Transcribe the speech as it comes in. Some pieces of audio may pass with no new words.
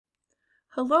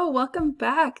Hello, welcome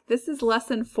back. This is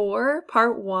lesson 4,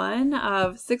 part 1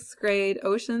 of 6th grade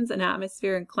Oceans and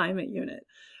Atmosphere and Climate Unit.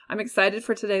 I'm excited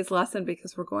for today's lesson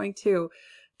because we're going to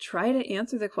try to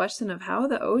answer the question of how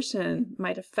the ocean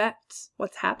might affect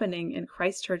what's happening in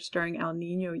Christchurch during El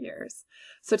Nino years.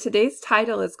 So today's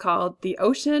title is called The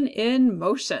Ocean in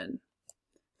Motion.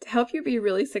 To help you be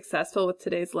really successful with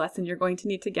today's lesson, you're going to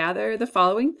need to gather the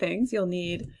following things. You'll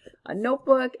need a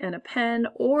notebook and a pen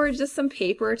or just some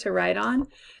paper to write on,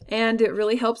 and it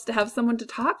really helps to have someone to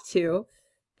talk to.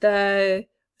 The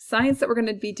science that we're going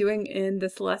to be doing in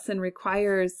this lesson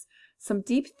requires some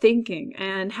deep thinking,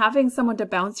 and having someone to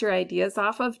bounce your ideas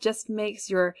off of just makes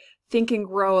your thinking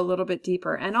grow a little bit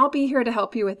deeper. And I'll be here to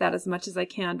help you with that as much as I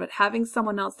can, but having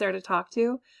someone else there to talk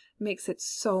to makes it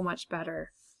so much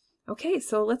better. Okay,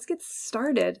 so let's get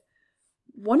started.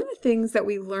 One of the things that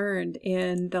we learned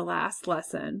in the last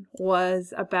lesson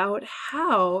was about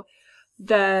how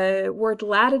the word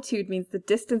latitude means the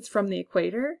distance from the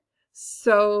equator.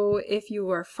 So if you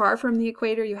are far from the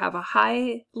equator, you have a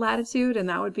high latitude, and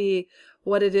that would be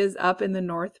what it is up in the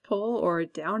North Pole or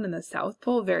down in the South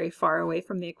Pole, very far away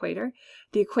from the equator.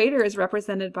 The equator is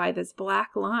represented by this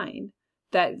black line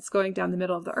that's going down the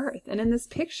middle of the earth. And in this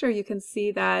picture, you can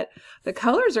see that the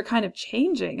colors are kind of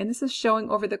changing. And this is showing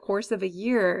over the course of a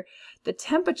year, the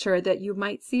temperature that you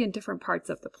might see in different parts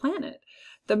of the planet.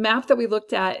 The map that we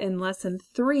looked at in lesson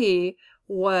 3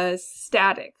 was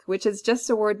static, which is just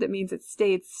a word that means it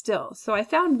stayed still. So I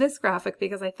found this graphic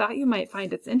because I thought you might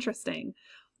find it interesting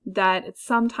that at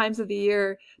some times of the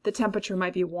year, the temperature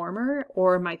might be warmer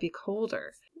or might be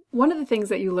colder. One of the things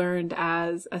that you learned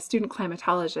as a student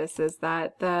climatologist is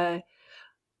that the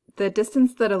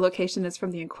distance that a location is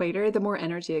from the equator, the more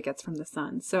energy it gets from the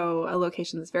sun. So a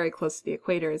location that's very close to the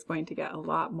equator is going to get a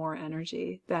lot more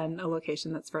energy than a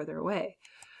location that's further away.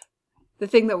 The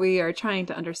thing that we are trying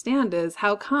to understand is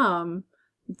how come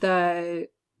the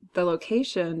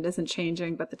location isn't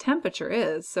changing, but the temperature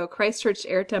is. So Christchurch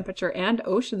air temperature and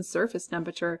ocean surface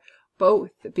temperature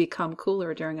both become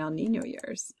cooler during El Nino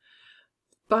years.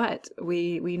 But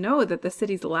we know that the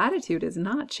city's latitude is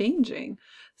not changing.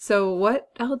 So what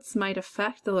else might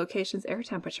affect the location's air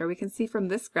temperature? We can see from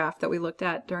this graph that we looked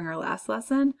at during our last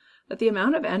lesson that the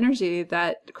amount of energy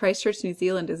that Christchurch, New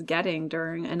Zealand is getting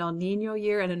during an El Nino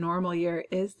year and a normal year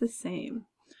is the same.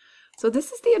 So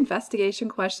this is the investigation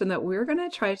question that we're going to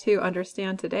try to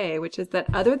understand today, which is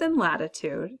that other than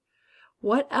latitude,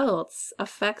 what else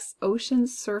affects ocean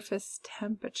surface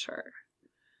temperature?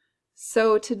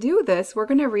 So to do this, we're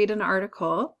going to read an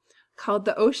article called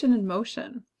The Ocean in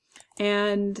Motion.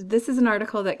 And this is an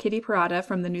article that Kitty Parada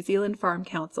from the New Zealand Farm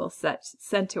Council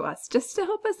sent to us just to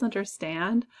help us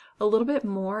understand a little bit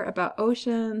more about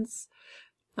oceans.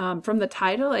 From the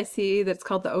title, I see that it's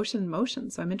called The Ocean in Motion,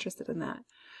 so I'm interested in that.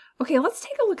 Okay, let's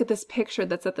take a look at this picture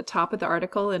that's at the top of the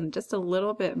article in just a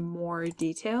little bit more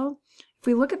detail. If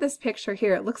we look at this picture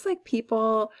here, it looks like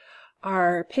people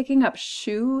are picking up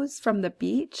shoes from the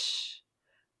beach.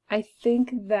 I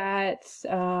think that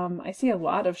I see a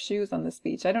lot of shoes on this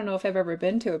beach. I don't know if I've ever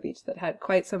been to a beach that had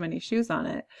quite so many shoes on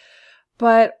it,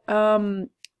 but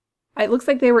it looks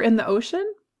like they were in the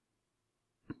ocean.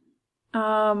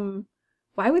 Why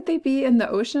would they be in the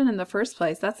ocean in the first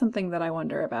place? That's something that I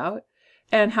wonder about.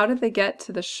 And how did they get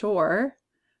to the shore?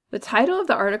 The title of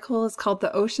the article is called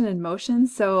The Ocean in Motion,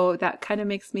 so that kind of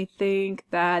makes me think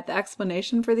that the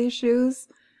explanation for these shoes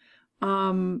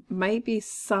might be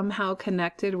somehow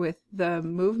connected with the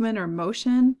movement or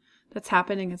motion that's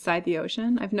happening inside the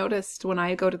ocean. I've noticed when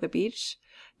I go to the beach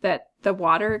that the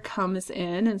water comes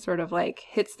in and sort of like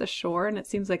hits the shore and it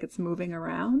seems like it's moving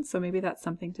around, so maybe that's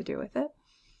something to do with it.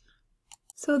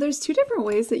 So there's two different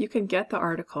ways that you can get the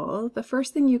article. The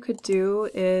first thing you could do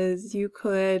is you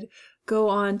could go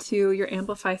on to your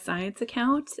Amplify Science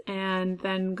account and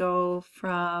then go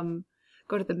to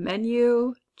the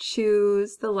menu,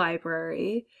 choose the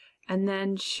library, and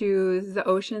then choose the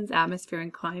Oceans, Atmosphere,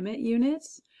 and Climate unit.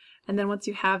 And then once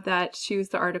you have that, choose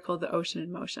the article, The Ocean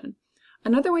in Motion.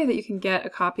 Another way that you can get a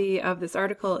copy of this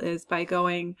article is by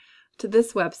going to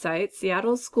this website,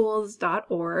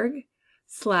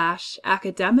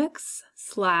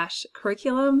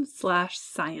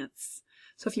 seattleschools.org/academics/curriculum/science.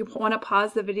 So if you want to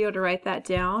pause the video to write that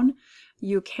down,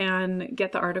 you can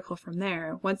get the article from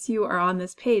there. Once you are on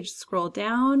this page, scroll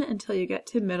down until you get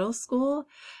to middle school,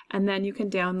 and then you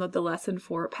can download the Lesson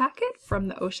 4 packet from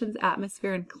the Oceans,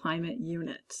 Atmosphere, and Climate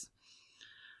unit.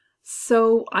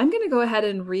 So I'm going to go ahead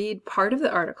and read part of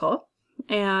the article,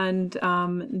 and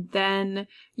then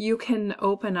you can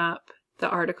open up the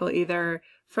article either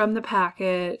from the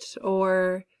packet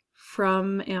or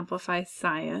from Amplify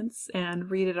Science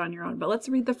and read it on your own. But let's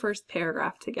read the first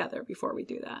paragraph together before we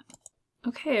do that.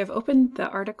 Okay, I've opened the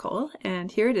article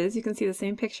and here it is. You can see the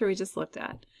same picture we just looked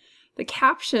at. The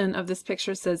caption of this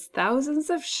picture says, "Thousands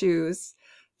of shoes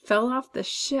fell off the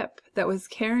ship that was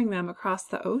carrying them across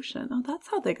the ocean." Oh, that's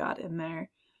how they got in there.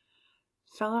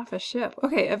 Fell off a ship.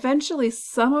 Okay, eventually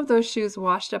some of those shoes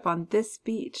washed up on this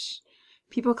beach.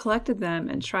 People collected them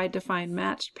and tried to find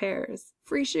matched pairs.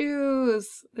 Free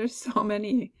shoes! There's so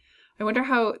many. I wonder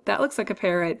how, that looks like a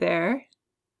pair right there.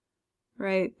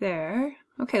 Right there.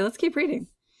 Okay, let's keep reading.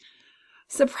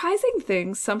 Surprising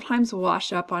things sometimes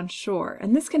wash up on shore,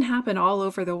 and this can happen all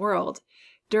over the world.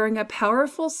 During a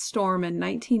powerful storm in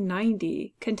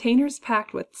 1990, containers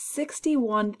packed with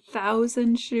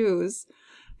 61,000 shoes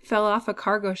fell off a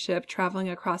cargo ship traveling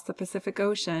across the Pacific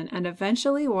Ocean and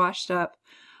eventually washed up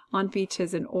on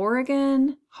beaches in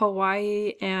Oregon,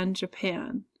 Hawaii, and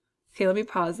Japan. Okay, let me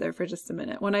pause there for just a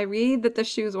minute. When I read that the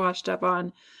shoes washed up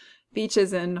on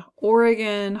beaches in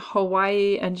Oregon,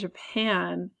 Hawaii, and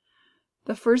Japan,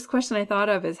 the first question I thought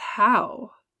of is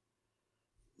how?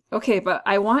 Okay, but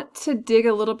I want to dig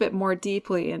a little bit more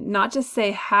deeply and not just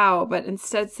say how, but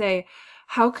instead say,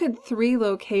 how could 3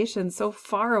 locations so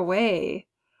far away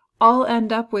all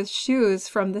end up with shoes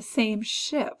from the same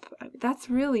ship? I mean, that's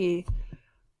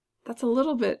a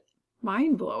little bit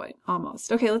mind-blowing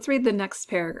almost. Okay, let's read the next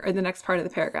paragraph, or the next part of the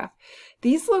paragraph.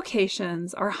 These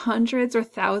locations are hundreds or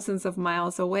thousands of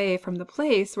miles away from the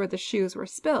place where the shoes were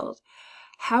spilled.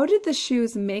 How did the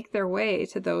shoes make their way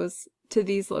to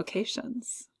these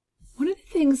locations? One of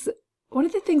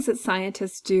the things that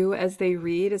scientists do as they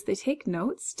read is they take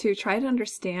notes to try to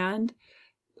understand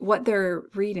what they're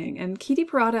reading. And Kitty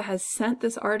Parada has sent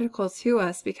this article to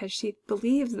us because she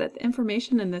believes that the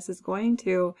information in this is going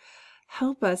to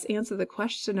help us answer the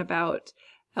question about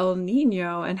El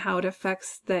Nino and how it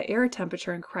affects the air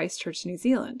temperature in Christchurch, New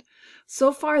Zealand.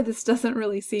 So far, this doesn't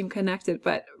really seem connected,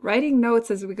 but writing notes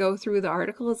as we go through the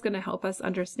article is going to help us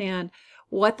understand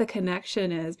what the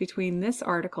connection is between this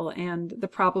article and the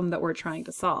problem that we're trying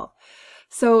to solve.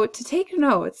 So to take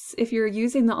notes, if you're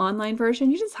using the online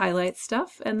version, you just highlight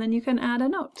stuff and then you can add a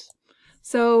note.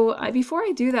 So before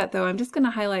I do that though, I'm just going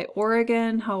to highlight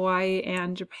Oregon, Hawaii,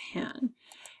 and Japan.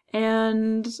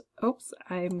 And, oops,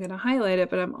 I'm going to highlight it,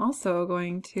 but I'm also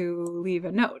going to leave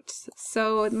a note.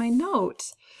 So my note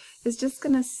is just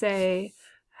going to say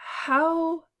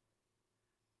how,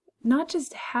 not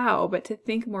just how, but to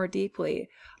think more deeply.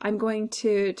 I'm going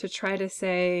to try to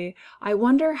say, I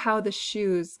wonder how the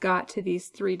shoes got to these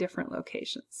 3 different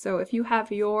locations. So if you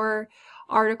have your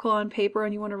article on paper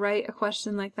and you want to write a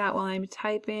question like that while I'm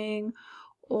typing,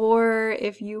 or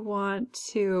if you want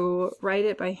to write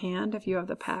it by hand if you have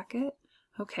the packet.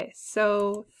 Okay,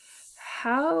 so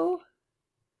how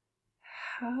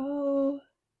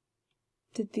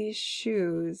did these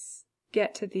shoes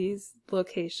get to these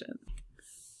locations?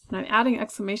 And I'm adding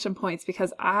exclamation points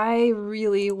because I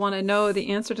really want to know the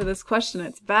answer to this question.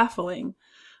 It's baffling.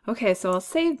 Okay, so I'll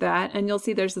save that, and you'll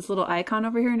see there's this little icon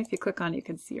over here, and if you click on it, you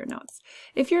can see your notes.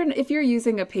 If you're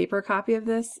using a paper copy of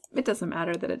this, it doesn't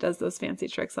matter that it does those fancy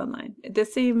tricks online. The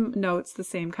same notes, the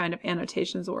same kind of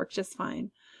annotations work just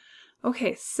fine.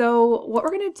 Okay, so what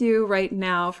we're going to do right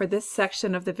now for this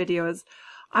section of the video is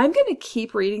I'm going to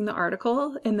keep reading the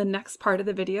article in the next part of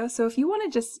the video. So if you want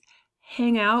to just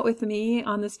hang out with me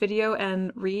on this video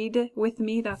and read with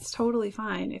me, that's totally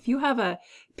fine. If you have a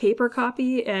paper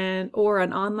copy or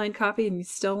an online copy and you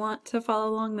still want to follow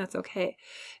along, that's okay.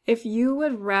 If you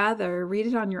would rather read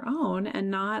it on your own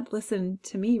and not listen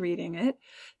to me reading it,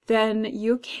 then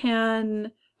you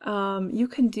can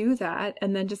do that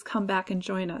and then just come back and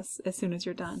join us as soon as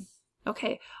you're done.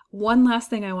 Okay, one last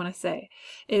thing I want to say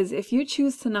is if you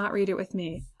choose to not read it with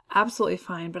me, absolutely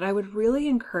fine, but I would really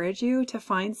encourage you to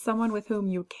find someone with whom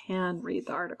you can read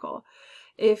the article.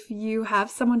 If you have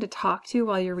someone to talk to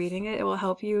while you're reading it, it will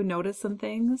help you notice some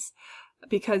things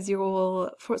because you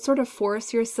will sort of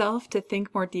force yourself to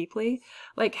think more deeply.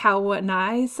 Like how when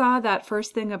I saw that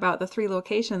first thing about the 3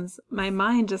 locations, my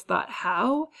mind just thought,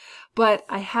 how? But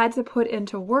I had to put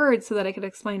into words so that I could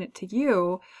explain it to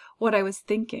you what I was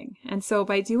thinking. And so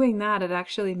by doing that, it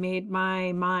actually made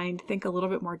my mind think a little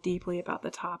bit more deeply about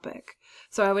the topic.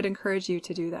 So I would encourage you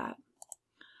to do that.